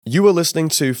You are listening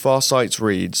to Farsight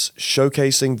Reads,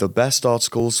 showcasing the best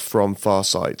articles from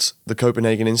Farsight, the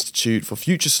Copenhagen Institute for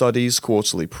Future Studies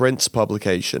quarterly print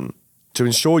publication. To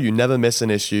ensure you never miss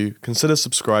an issue, consider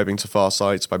subscribing to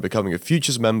Farsight by becoming a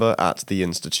Futures member at the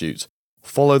Institute.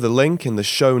 Follow the link in the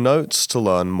show notes to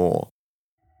learn more.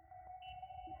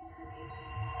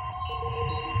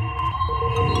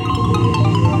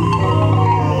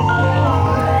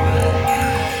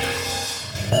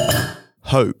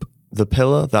 Hope, the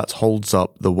Pillar That Holds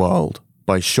Up the World,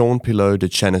 by Jean Pilote de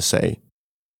Chenesay.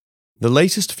 The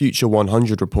latest Future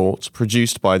 100 report,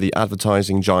 produced by the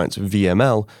advertising giant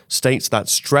VML, states that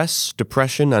stress,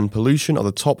 depression, and pollution are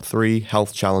the top 3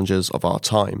 health challenges of our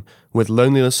time, with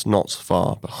loneliness not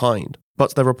far behind.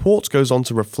 But the report goes on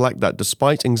to reflect that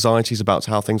despite anxieties about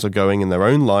how things are going in their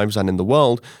own lives and in the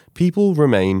world, people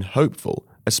remain hopeful,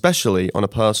 especially on a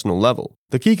personal level.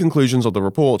 The key conclusions of the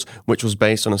report, which was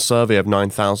based on a survey of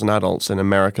 9,000 adults in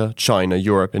America, China,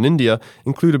 Europe, and India,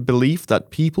 include a belief that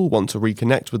people want to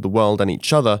reconnect with the world and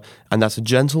each other, and that a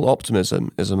gentle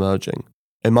optimism is emerging.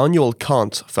 Immanuel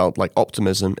Kant felt like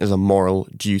optimism is a moral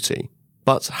duty.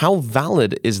 But how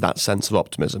valid is that sense of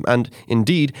optimism? And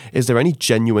indeed, is there any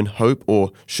genuine hope,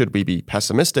 or should we be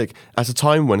pessimistic, at a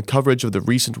time when coverage of the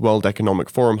recent World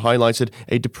Economic Forum highlighted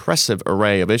a depressive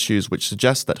array of issues which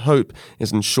suggest that hope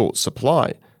is in short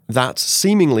supply? That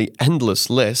seemingly endless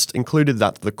list included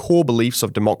that the core beliefs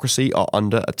of democracy are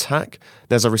under attack,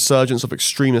 there's a resurgence of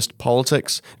extremist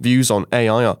politics, views on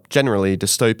AI are generally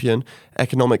dystopian,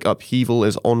 economic upheaval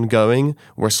is ongoing,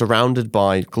 we're surrounded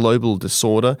by global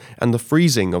disorder and the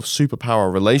freezing of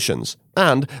superpower relations,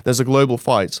 and there's a global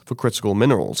fight for critical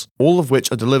minerals, all of which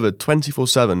are delivered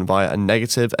 24/7 via a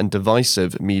negative and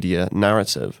divisive media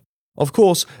narrative. Of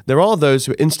course, there are those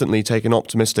who instantly take an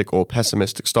optimistic or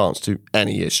pessimistic stance to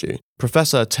any issue.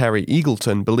 Professor Terry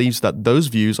Eagleton believes that those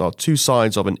views are two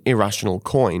sides of an irrational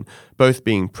coin, both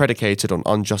being predicated on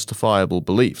unjustifiable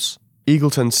beliefs.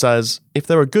 Eagleton says, if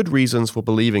there are good reasons for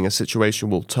believing a situation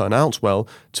will turn out well,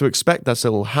 to expect that it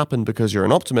will happen because you're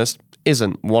an optimist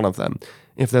isn't one of them.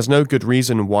 If there's no good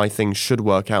reason why things should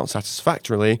work out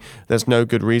satisfactorily, there's no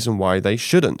good reason why they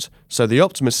shouldn't. So the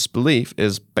optimist's belief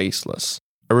is baseless.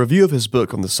 A review of his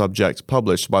book on the subject,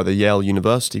 published by the Yale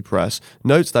University Press,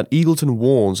 notes that Eagleton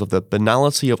warns of the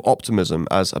banality of optimism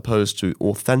as opposed to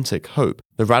authentic hope,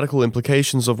 the radical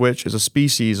implications of which is a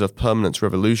species of permanent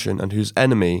revolution and whose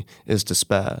enemy is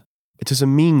despair. It is a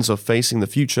means of facing the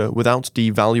future without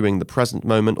devaluing the present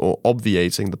moment or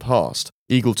obviating the past.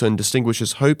 Eagleton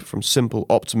distinguishes hope from simple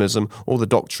optimism or the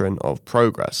doctrine of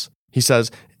progress. He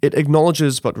says, it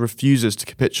acknowledges but refuses to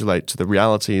capitulate to the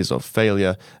realities of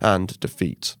failure and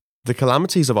defeat. The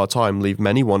calamities of our time leave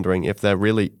many wondering if there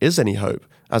really is any hope,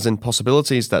 as in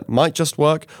possibilities that might just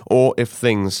work, or if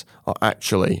things are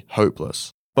actually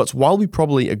hopeless. But while we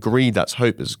probably agree that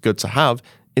hope is good to have,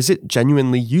 is it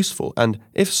genuinely useful? And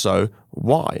if so,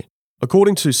 why?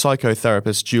 According to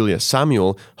psychotherapist Julia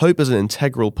Samuel, hope is an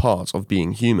integral part of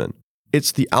being human.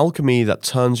 It's the alchemy that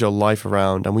turns your life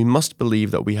around, and we must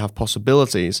believe that we have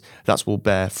possibilities that will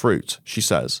bear fruit, she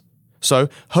says. So,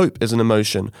 hope is an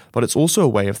emotion, but it's also a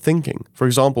way of thinking. For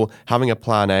example, having a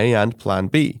plan A and plan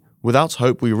B. Without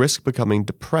hope, we risk becoming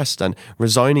depressed and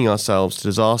resigning ourselves to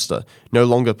disaster, no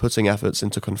longer putting efforts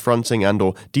into confronting and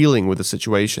or dealing with the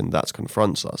situation that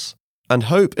confronts us. And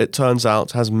hope, it turns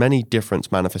out, has many different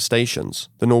manifestations.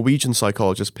 The Norwegian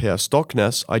psychologist Per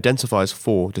Stoknes identifies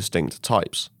 4 distinct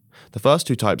types. The first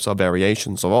 2 types are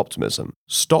variations of optimism.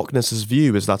 Stoknes'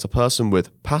 view is that a person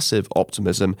with passive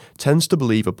optimism tends to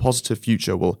believe a positive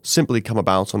future will simply come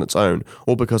about on its own,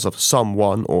 or because of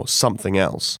someone or something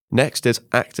else. Next is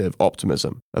active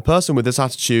optimism. A person with this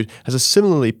attitude has a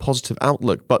similarly positive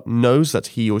outlook, but knows that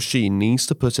he or she needs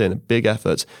to put in a big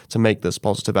effort to make this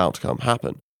positive outcome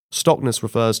happen. Stoknes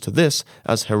refers to this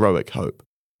as heroic hope.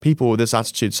 People with this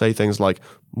attitude say things like,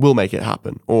 we'll make it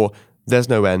happen, or there's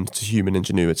no end to human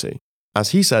ingenuity.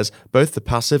 As he says, both the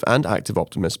passive and active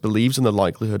optimist believes in the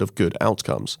likelihood of good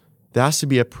outcomes. There has to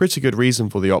be a pretty good reason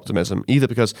for the optimism, either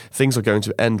because things are going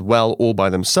to end well all by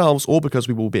themselves, or because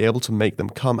we will be able to make them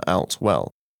come out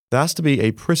well. There has to be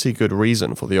a pretty good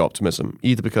reason for the optimism,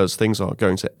 either because things are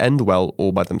going to end well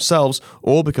all by themselves,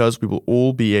 or because we will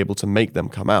all be able to make them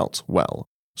come out well.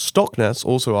 Stoknes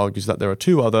also argues that there are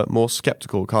 2 other, more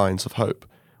skeptical kinds of hope,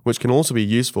 which can also be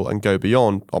useful and go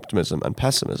beyond optimism and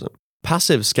pessimism.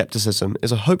 Passive skepticism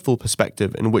is a hopeful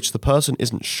perspective in which the person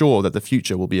isn't sure that the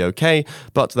future will be okay,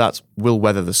 but that we'll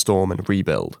weather the storm and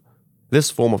rebuild. This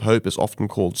form of hope is often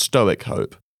called stoic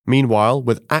hope. Meanwhile,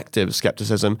 with active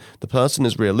skepticism, the person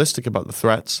is realistic about the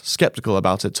threats, skeptical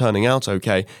about it turning out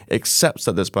okay, accepts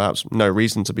that there's perhaps no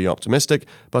reason to be optimistic,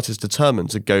 but is determined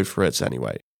to go for it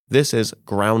anyway. This is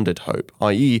grounded hope,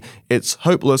 i.e., it's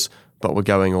hopeless, but we're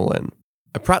going all in.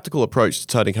 A practical approach to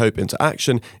turning hope into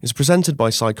action is presented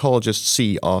by psychologist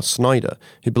C.R. Snyder,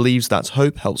 who believes that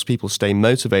hope helps people stay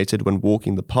motivated when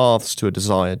walking the paths to a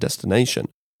desired destination.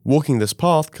 Walking this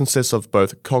path consists of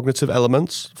both cognitive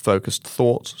elements, focused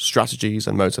thoughts, strategies,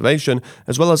 and motivation,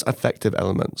 as well as affective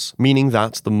elements, meaning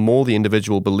that the more the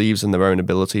individual believes in their own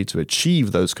ability to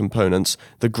achieve those components,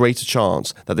 the greater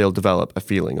chance that they'll develop a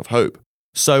feeling of hope.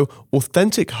 So,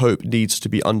 authentic hope needs to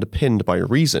be underpinned by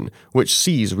reason, which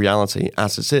sees reality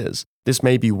as it is. This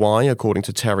may be why, according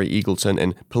to Terry Eagleton,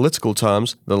 in political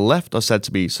terms, the left are said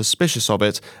to be suspicious of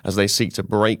it as they seek to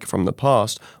break from the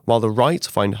past, while the right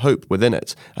find hope within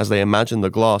it as they imagine the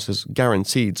glass is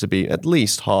guaranteed to be at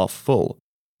least half full.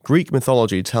 Greek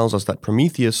mythology tells us that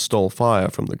Prometheus stole fire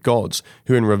from the gods,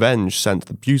 who in revenge sent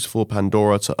the beautiful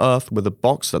Pandora to Earth with a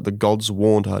box that the gods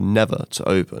warned her never to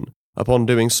open. Upon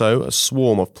doing so, a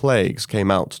swarm of plagues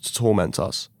came out to torment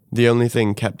us. The only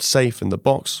thing kept safe in the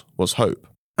box was hope.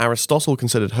 Aristotle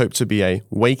considered hope to be a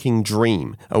waking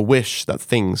dream, a wish that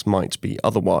things might be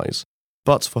otherwise.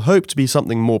 But for hope to be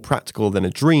something more practical than a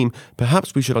dream,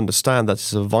 perhaps we should understand that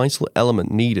it's a vital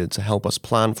element needed to help us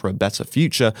plan for a better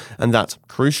future, and that,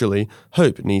 crucially,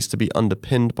 hope needs to be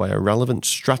underpinned by a relevant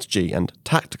strategy and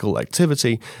tactical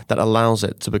activity that allows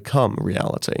it to become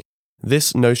reality.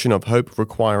 This notion of hope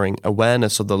requiring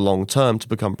awareness of the long term to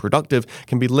become productive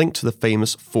can be linked to the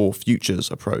famous Four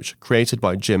Futures approach created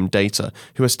by Jim Data,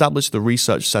 who established the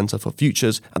Research Center for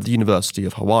Futures at the University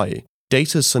of Hawaii.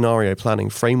 Data's scenario planning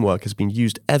framework has been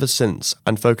used ever since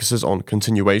and focuses on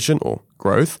continuation or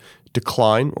growth,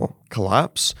 decline or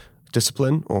collapse,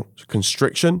 discipline or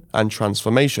constriction, and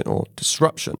transformation or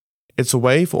disruption. It's a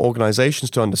way for organizations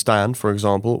to understand, for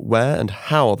example, where and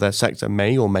how their sector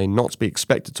may or may not be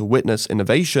expected to witness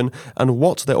innovation and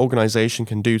what their organization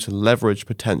can do to leverage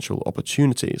potential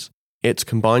opportunities. It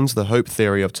combines the hope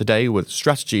theory of today with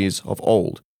strategies of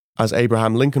old. As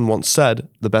Abraham Lincoln once said,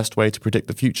 the best way to predict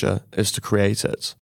the future is to create it.